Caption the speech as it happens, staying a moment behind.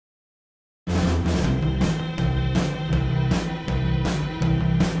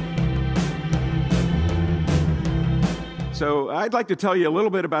So I'd like to tell you a little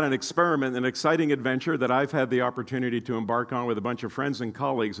bit about an experiment, an exciting adventure that I've had the opportunity to embark on with a bunch of friends and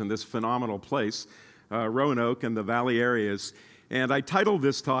colleagues in this phenomenal place, Roanoke and the Valley areas. And I titled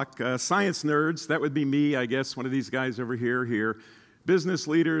this talk, Science Nerds, that would be me, I guess, one of these guys over here, business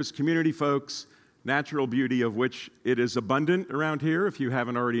leaders, community folks, natural beauty of which it is abundant around here, if you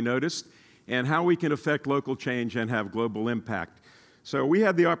haven't already noticed, and how we can affect local change and have global impact. So we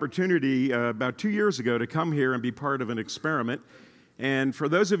had the opportunity about 2 years ago to come here and be part of an experiment. And for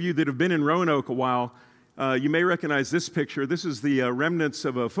those of you that have been in Roanoke a while, you may recognize this picture. This is the remnants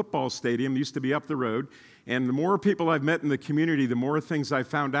of a football stadium, used to be up the road. And the more people I've met in the community, the more things I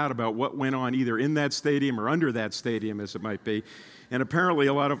found out about what went on either in that stadium or under that stadium, as it might be. And apparently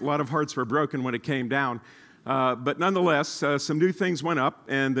a lot of hearts were broken when it came down. But nonetheless, some new things went up,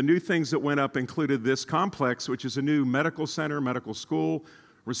 and the new things that went up included this complex, which is a new medical center, medical school,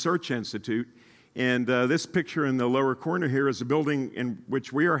 research institute. And this picture in the lower corner here is a building in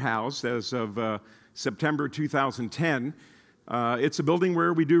which we are housed as of September 2010. It's a building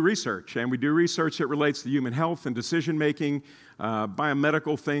where we do research, and we do research that relates to human health and decision-making,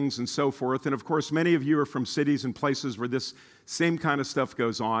 biomedical things, and so forth. And of course, many of you are from cities and places where this same kind of stuff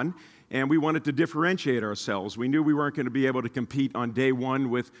goes on. And we wanted to differentiate ourselves. We knew we weren't going to be able to compete on day one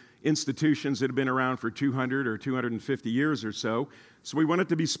with institutions that have been around for 200 or 250 years or so. So we wanted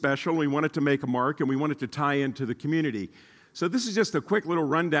to be special, we wanted to make a mark, and we wanted to tie into the community. So this is just a quick little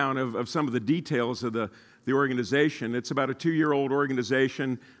rundown of some of the details of the organization. It's about a 2-year-old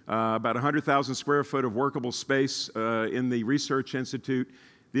organization, about 100,000 square foot of workable space in the Research Institute.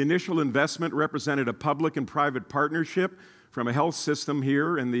 The initial investment represented a public and private partnership from a health system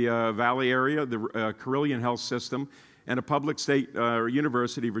here in the Valley area, the Carilion health system, and a public state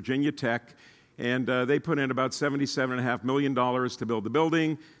university, Virginia Tech. And they put in about $77.5 million to build the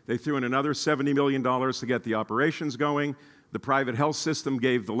building. They threw in another $70 million to get the operations going. The private health system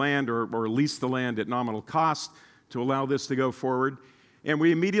gave the land or leased the land at nominal cost to allow this to go forward. And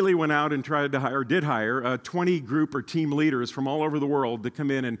we immediately went out and did hire 20 group or team leaders from all over the world to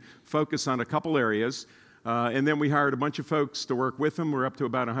come in and focus on a couple areas. And then we hired a bunch of folks to work with them. We're up to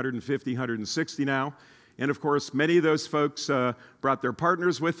about 150, 160 now. And of course, many of those folks brought their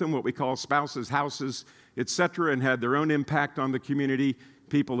partners with them, what we call spouses, houses, et cetera, and had their own impact on the community,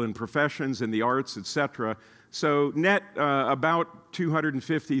 people in professions, in the arts, et cetera. So net, about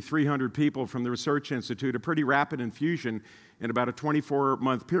 250, 300 people from the Research Institute, a pretty rapid infusion in about a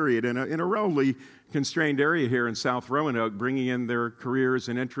 24-month period in a relatively constrained area here in South Roanoke, bringing in their careers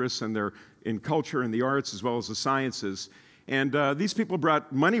and interests and in culture and the arts as well as the sciences. And these people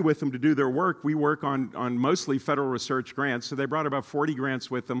brought money with them to do their work. We work on mostly federal research grants, so they brought about 40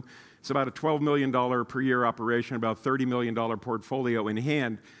 grants with them. It's about a $12 million per year operation, about $30 million portfolio in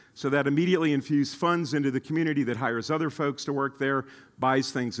hand. So that immediately infused funds into the community that hires other folks to work there, buys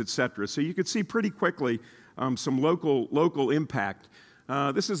things, et cetera. So you could see pretty quickly some local impact.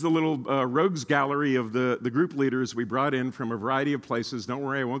 This is the little rogues gallery of the group leaders we brought in from a variety of places. Don't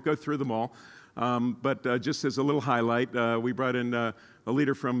worry, I won't go through them all. But just as a little highlight, we brought in a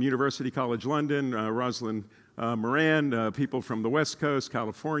leader from University College London, Rosalind Moran, people from the West Coast,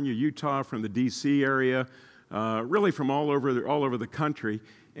 California, Utah, from the DC area, really from all over the country.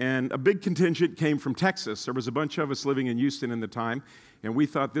 And a big contingent came from Texas. There was a bunch of us living in Houston in the time, and we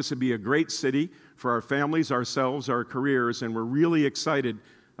thought this would be a great city for our families, ourselves, our careers, and we're really excited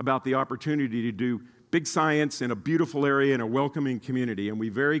about the opportunity to do big science in a beautiful area in a welcoming community. And we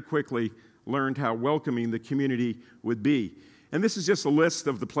very quickly learned how welcoming the community would be. And this is just a list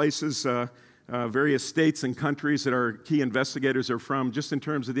of the places, various states and countries that our key investigators are from, just in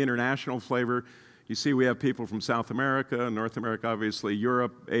terms of the international flavor. You see we have people from South America, North America, obviously,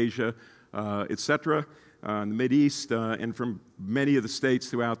 Europe, Asia, et cetera, the Mideast, and from many of the states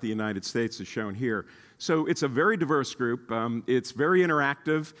throughout the United States as shown here. So it's a very diverse group. It's very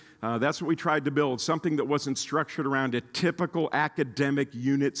interactive. That's what we tried to build, something that wasn't structured around a typical academic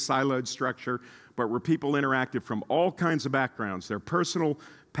unit siloed structure, but where people interacted from all kinds of backgrounds, their personal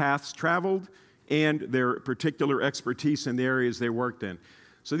paths traveled, and their particular expertise in the areas they worked in.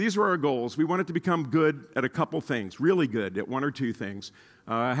 So these were our goals. We wanted to become good at a couple things, really good at one or two things.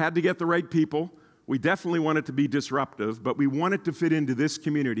 Had to get the right people. We definitely wanted to be disruptive, but we wanted to fit into this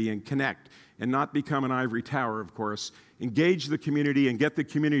community and connect and not become an ivory tower, of course. Engage the community and get the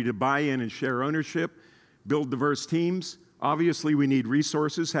community to buy in and share ownership, build diverse teams. Obviously, we need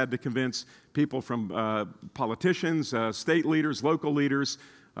resources. Had to convince people from politicians, state leaders, local leaders,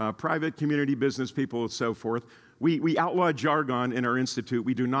 private community business people, and so forth. We outlaw jargon in our institute.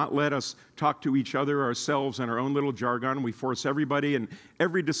 We do not let us talk to each other, ourselves, in our own little jargon. We force everybody in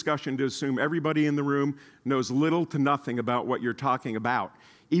every discussion to assume everybody in the room knows little to nothing about what you're talking about,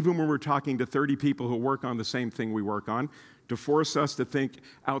 even when we're talking to 30 people who work on the same thing we work on, to force us to think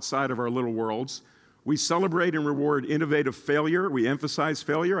outside of our little worlds. We celebrate and reward innovative failure. We emphasize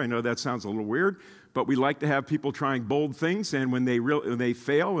failure. I know that sounds a little weird, but we like to have people trying bold things, and when they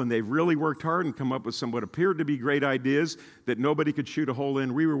fail and they've really worked hard and come up with some what appeared to be great ideas that nobody could shoot a hole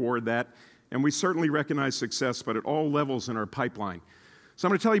in, we reward that. And we certainly recognize success, but at all levels in our pipeline. So I'm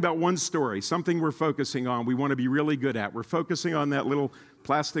going to tell you about one story, something we're focusing on, we want to be really good at. We're focusing on that little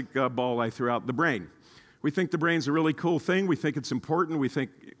plastic ball I threw out, the brain. We think the brain's a really cool thing. We think it's important. We think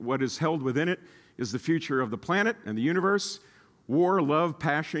what is held within it is the future of the planet and the universe. War, love,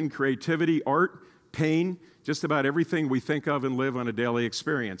 passion, creativity, art, pain, just about everything we think of and live on a daily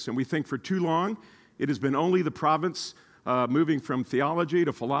experience. And we think for too long it has been only the province moving from theology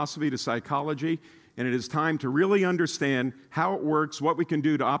to philosophy to psychology, and it is time to really understand how it works, what we can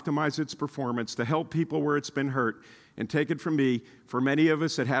do to optimize its performance, to help people where it's been hurt. And take it from me, for many of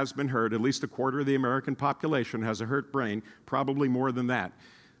us it has been hurt. At least a quarter of the American population has a hurt brain, probably more than that.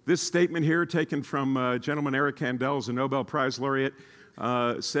 This statement here, taken from gentleman Eric Kandel, is a Nobel Prize laureate,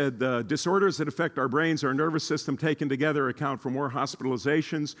 said, disorders that affect our brains, our nervous system taken together account for more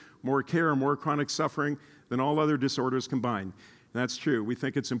hospitalizations, more care, and more chronic suffering than all other disorders combined. And that's true. We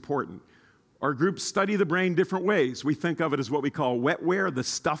think it's important. Our groups study the brain different ways. We think of it as what we call wetware, the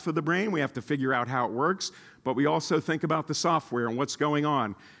stuff of the brain. We have to figure out how it works, but we also think about the software and what's going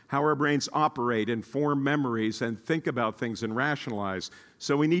on, how our brains operate and form memories and think about things and rationalize.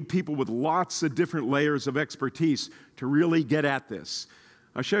 So we need people with lots of different layers of expertise to really get at this.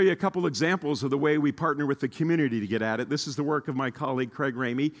 I'll show you a couple examples of the way we partner with the community to get at it. This is the work of my colleague, Craig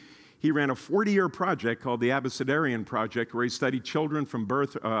Ramey. He ran a 40-year project called the Abecedarian Project, where he studied children from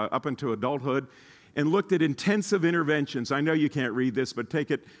birth up into adulthood and looked at intensive interventions. I know you can't read this, but take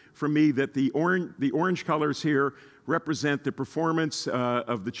it from me that the orange colors here represent the performance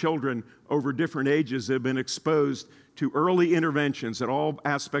of the children over different ages that have been exposed to early interventions at all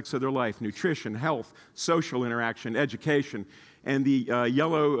aspects of their life: nutrition, health, social interaction, education. And the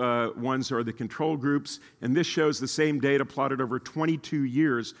yellow ones are the control groups, and this shows the same data plotted over 22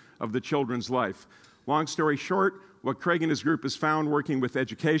 years of the children's life. Long story short, what Craig and his group has found working with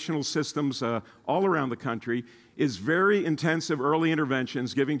educational systems all around the country is very intensive early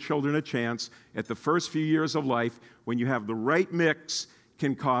interventions, giving children a chance at the first few years of life, when you have the right mix,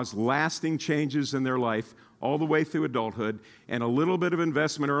 can cause lasting changes in their life all the way through adulthood, and a little bit of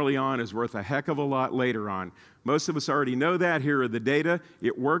investment early on is worth a heck of a lot later on. Most of us already know that. Here are the data.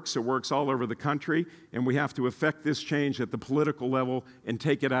 It works all over the country, and we have to affect this change at the political level and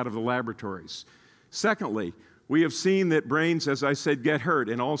take it out of the laboratories. Secondly, we have seen that brains, as I said, get hurt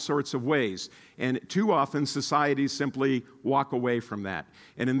in all sorts of ways, and too often societies simply walk away from that.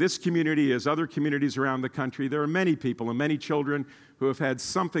 And in this community, as other communities around the country, there are many people and many children who have had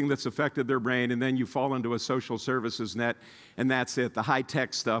something that's affected their brain, and then you fall into a social services net, and that's it. The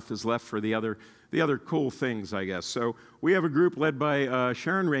high-tech stuff is left for the other cool things, I guess. So we have a group led by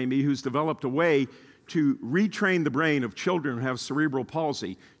Sharon Ramey, who's developed a way to retrain the brain of children who have cerebral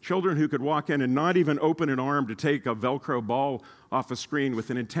palsy, children who could walk in and not even open an arm to take a Velcro ball off a screen, with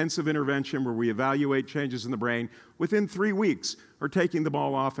an intensive intervention where we evaluate changes in the brain within 3 weeks, or taking the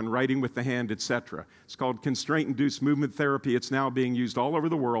ball off and writing with the hand, etc. It's called constraint-induced movement therapy. It's now being used all over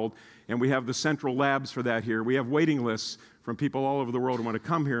the world, and we have the central labs for that here. We have waiting lists from people all over the world who want to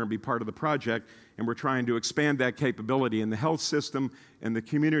come here and be part of the project, and we're trying to expand that capability. And the health system and the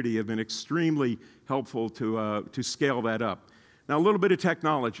community have been extremely helpful to scale that up. Now, a little bit of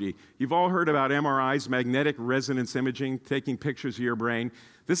technology. You've all heard about MRIs, magnetic resonance imaging, taking pictures of your brain.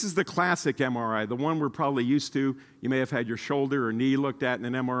 This is the classic MRI, the one we're probably used to. You may have had your shoulder or knee looked at in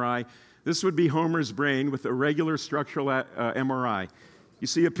an MRI. This would be Homer's brain with a regular structural MRI. You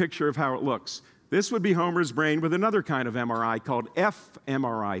see a picture of how it looks. This would be Homer's brain with another kind of MRI called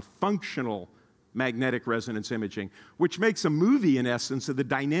fMRI, functional magnetic resonance imaging, which makes a movie, in essence, of the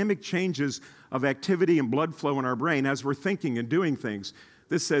dynamic changes of activity and blood flow in our brain as we're thinking and doing things.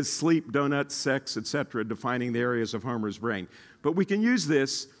 This says sleep, donuts, sex, etc., defining the areas of Homer's brain. But we can use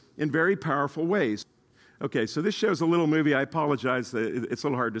this in very powerful ways. Okay, so this shows a little movie. I apologize, it's a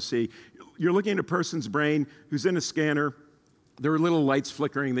little hard to see. You're looking at a person's brain who's in a scanner. There are little lights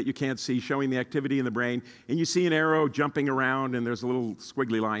flickering that you can't see, showing the activity in the brain, and you see an arrow jumping around, and there's a little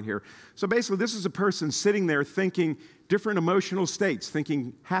squiggly line here. So basically, this is a person sitting there thinking different emotional states,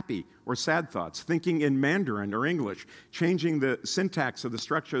 thinking happy or sad thoughts, thinking in Mandarin or English, changing the syntax of the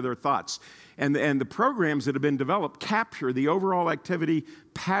structure of their thoughts. And the programs that have been developed capture the overall activity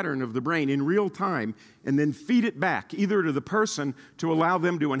pattern of the brain in real time and then feed it back either to the person to allow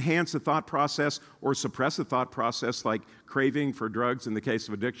them to enhance the thought process or suppress the thought process, like craving for drugs in the case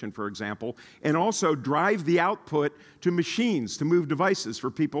of addiction, for example, and also drive the output to machines to move devices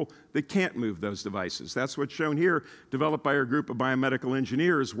for people that can't move those devices. That's what's shown here, developed by our group of biomedical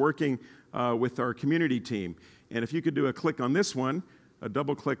engineers working with our community team. And if you could do a click on this one, a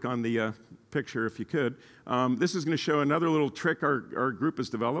double click on the picture if you could. This is going to show another little trick our group has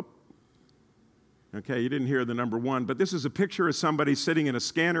developed. Okay, you didn't hear the number one, but this is a picture of somebody sitting in a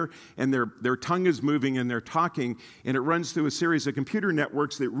scanner and their tongue is moving and they're talking, and it runs through a series of computer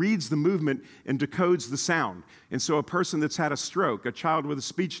networks that reads the movement and decodes the sound. And so a person that's had a stroke, a child with a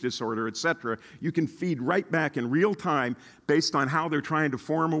speech disorder, etc., you can feed right back in real time based on how they're trying to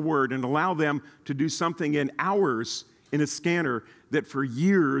form a word and allow them to do something in hours in a scanner that for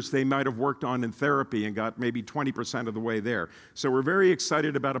years they might have worked on in therapy and got maybe 20% of the way there. So we're very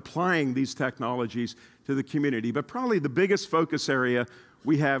excited about applying these technologies to the community. But probably the biggest focus area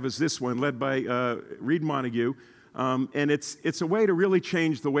we have is this one, led by Reid Montague. And it's a way to really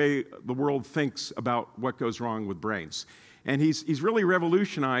change the way the world thinks about what goes wrong with brains. And he's really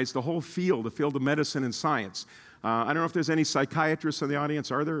revolutionized the whole field, the field of medicine and science. I don't know if there's any psychiatrists in the audience.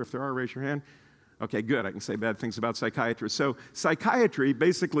 Are there? If there are, raise your hand. Okay, good. I can say bad things about psychiatrists. So psychiatry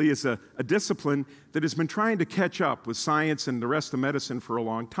basically is a discipline that has been trying to catch up with science and the rest of medicine for a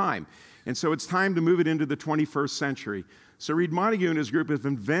long time. And so it's time to move it into the 21st century. So Reid Montague and his group have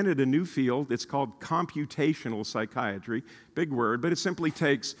invented a new field. It's called computational psychiatry. Big word, but it simply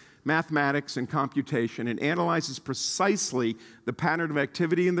takes mathematics and computation and analyzes precisely the pattern of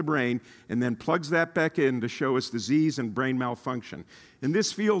activity in the brain and then plugs that back in to show us disease and brain malfunction. And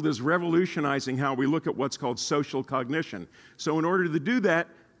this field is revolutionizing how we look at what's called social cognition. So in order to do that,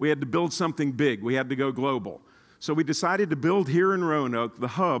 we had to build something big. We had to go global. So we decided to build here in Roanoke the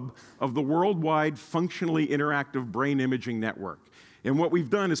hub of the worldwide functionally interactive brain imaging network. And what we've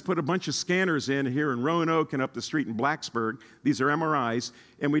done is put a bunch of scanners in here in Roanoke and up the street in Blacksburg. These are MRIs.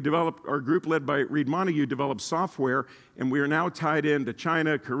 And we developed, our group led by Reid Montague developed software, and we are now tied into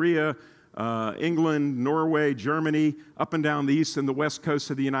China, Korea, England, Norway, Germany, up and down the east and the west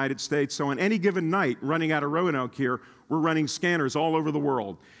coast of the United States. So on any given night, running out of Roanoke here, we're running scanners all over the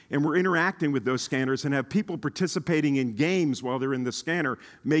world. And we're interacting with those scanners and have people participating in games while they're in the scanner,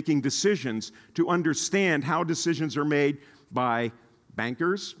 making decisions to understand how decisions are made by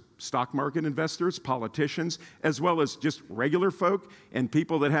bankers, stock market investors, politicians, as well as just regular folk and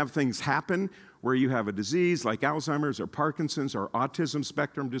people that have things happen where you have a disease like Alzheimer's or Parkinson's or autism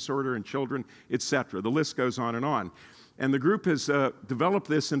spectrum disorder in children, etc. The list goes on. And the group has developed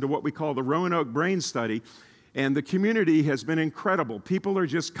this into what we call the Roanoke Brain Study, and the community has been incredible. People are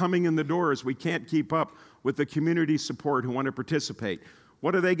just coming in the doors. We can't keep up with the community support who want to participate.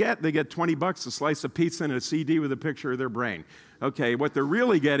 What do? They get 20 bucks, a slice of pizza, and a CD with a picture of their brain. Okay, what they're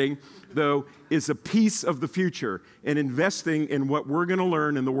really getting, though, is a piece of the future and investing in what we're going to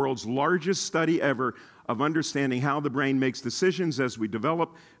learn in the world's largest study ever of understanding how the brain makes decisions as we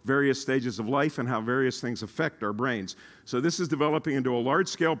develop various stages of life and how various things affect our brains. So this is developing into a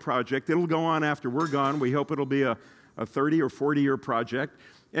large-scale project. It'll go on after we're gone. We hope it'll be a 30 or 40-year project.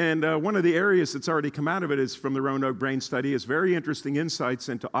 And one of the areas that's already come out of it is from the Roanoke Brain Study is very interesting insights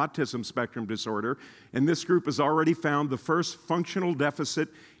into autism spectrum disorder. And this group has already found the first functional deficit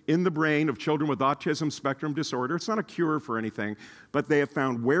in the brain of children with autism spectrum disorder. It's not a cure for anything, but they have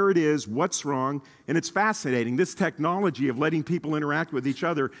found where it is, what's wrong, and it's fascinating. This technology of letting people interact with each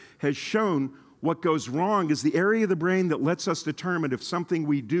other has shown what goes wrong is the area of the brain that lets us determine if something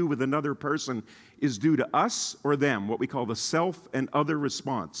we do with another person is due to us or them, what we call the self and other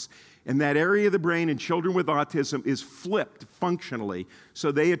response. And that area of the brain in children with autism is flipped functionally,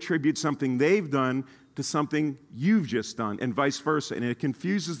 so they attribute something they've done to something you've just done, and vice versa, and it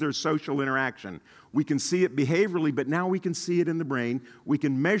confuses their social interaction. We can see it behaviorally, but now we can see it in the brain, we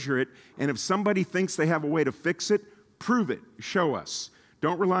can measure it, and if somebody thinks they have a way to fix it, prove it, show us.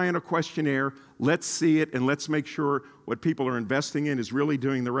 Don't rely on a questionnaire, let's see it, and let's make sure what people are investing in is really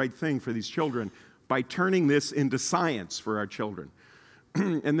doing the right thing for these children by turning this into science for our children.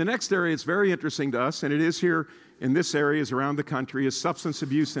 And the next area is very interesting to us, and it is here in this area, is around the country, is substance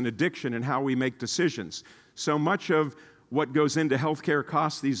abuse and addiction and how we make decisions. So much of what goes into healthcare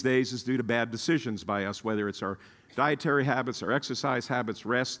costs these days is due to bad decisions by us, whether it's our dietary habits, our exercise habits,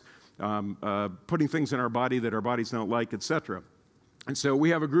 rest, putting things in our body that our bodies don't like, etc. And so we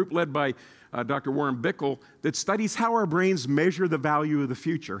have a group led by Dr. Warren Bickel that studies how our brains measure the value of the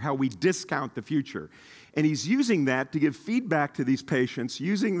future, how we discount the future. And he's using that to give feedback to these patients,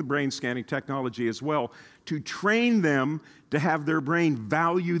 using the brain scanning technology as well, to train them to have their brain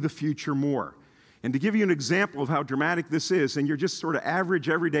value the future more. And to give you an example of how dramatic this is, and you're just sort of average,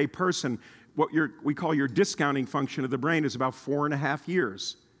 everyday person, what we call your discounting function of the brain is about 4.5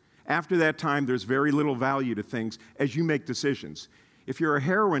 years. After that time, there's very little value to things as you make decisions. If you're a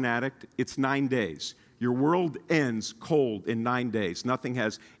heroin addict, it's 9 days. Your world ends cold in 9 days. Nothing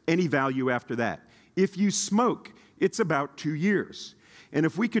has any value after that. If you smoke, it's about 2 years. And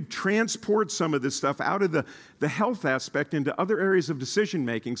if we could transport some of this stuff out of the health aspect into other areas of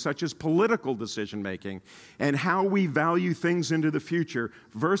decision-making, such as political decision-making, and how we value things into the future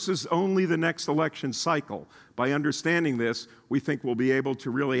versus only the next election cycle, by understanding this, we think we'll be able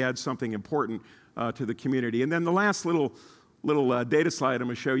to really add something important to the community. And then the last little data slide I'm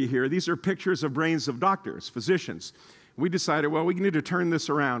going to show you here, these are pictures of brains of doctors, physicians. We decided, well, we need to turn this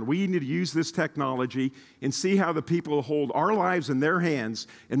around. We need to use this technology and see how the people who hold our lives in their hands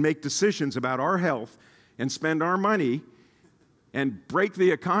and make decisions about our health and spend our money and break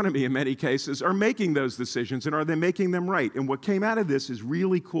the economy in many cases are making those decisions, and are they making them right? And what came out of this is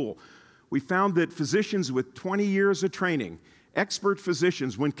really cool. We found that physicians with 20 years of training, expert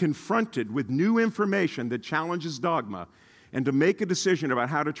physicians, when confronted with new information that challenges dogma, and to make a decision about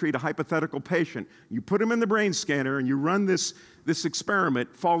how to treat a hypothetical patient, you put them in the brain scanner and you run this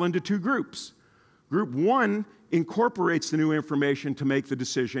experiment, fall into two groups. Group one incorporates the new information to make the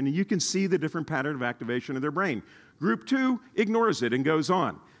decision, and you can see the different pattern of activation of their brain. Group two ignores it and goes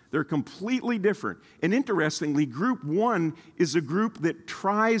on. They're completely different. And interestingly, group one is a group that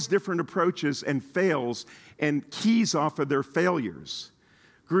tries different approaches and fails and keys off of their failures.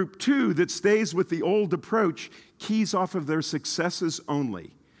 Group two that stays with the old approach keys off of their successes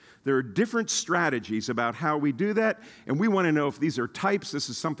only. There are different strategies about how we do that, and we want to know if these are types. This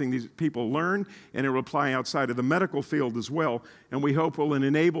is something these people learn, and it will apply outside of the medical field as well, and we hope will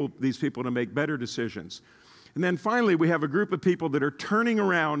enable these people to make better decisions. And then finally, we have a group of people that are turning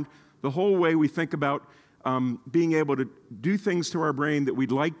around the whole way we think about being able to do things to our brain that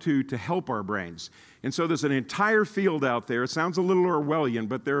we'd like to help our brains. And so there's an entire field out there. It sounds a little Orwellian,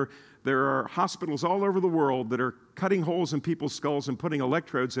 but there are hospitals all over the world that are cutting holes in people's skulls and putting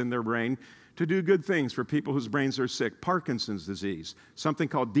electrodes in their brain to do good things for people whose brains are sick. Parkinson's disease, something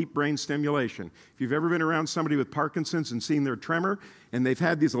called deep brain stimulation. If you've ever been around somebody with Parkinson's and seen their tremor, and they've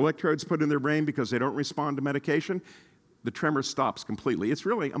had these electrodes put in their brain because they don't respond to medication, the tremor stops completely. It's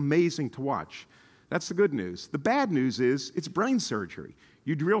really amazing to watch. That's the good news. The bad news is it's brain surgery.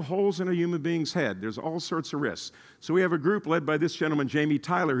 You drill holes in a human being's head. There's all sorts of risks. So we have a group led by this gentleman, Jamie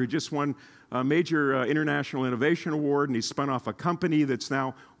Tyler, who just won a major international innovation award, and he spun off a company that's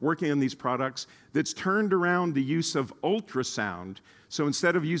now working on these products that's turned around the use of ultrasound. So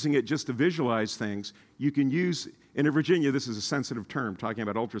instead of using it just to visualize things, you can use, and in Virginia, this is a sensitive term, talking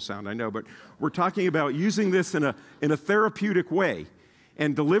about ultrasound, I know, but we're talking about using this in a therapeutic way,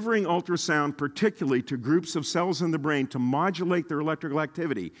 and delivering ultrasound particularly to groups of cells in the brain to modulate their electrical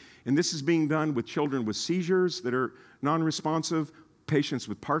activity. And this is being done with children with seizures that are non-responsive, patients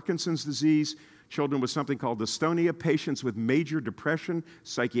with Parkinson's disease, children with something called dystonia, patients with major depression,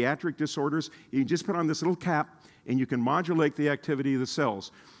 psychiatric disorders. You can just put on this little cap and you can modulate the activity of the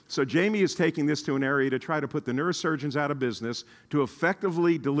cells. So Jamie is taking this to an area to try to put the neurosurgeons out of business, to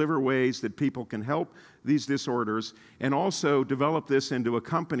effectively deliver ways that people can help these disorders, and also develop this into a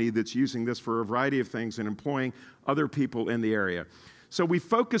company that's using this for a variety of things and employing other people in the area. So we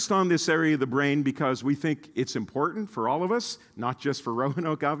focused on this area of the brain because we think it's important for all of us, not just for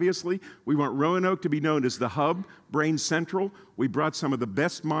Roanoke, obviously. We want Roanoke to be known as the hub, Brain Central. We brought some of the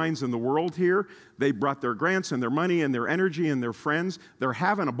best minds in the world here. They brought their grants and their money and their energy and their friends. They're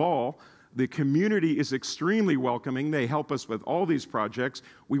having a ball. The community is extremely welcoming. They help us with all these projects.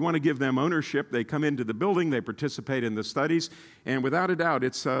 We want to give them ownership. They come into the building, they participate in the studies, and without a doubt,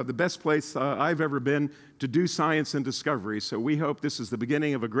 it's the best place I've ever been to do science and discovery. So we hope this is the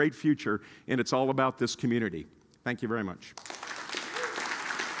beginning of a great future, and it's all about this community. Thank you very much.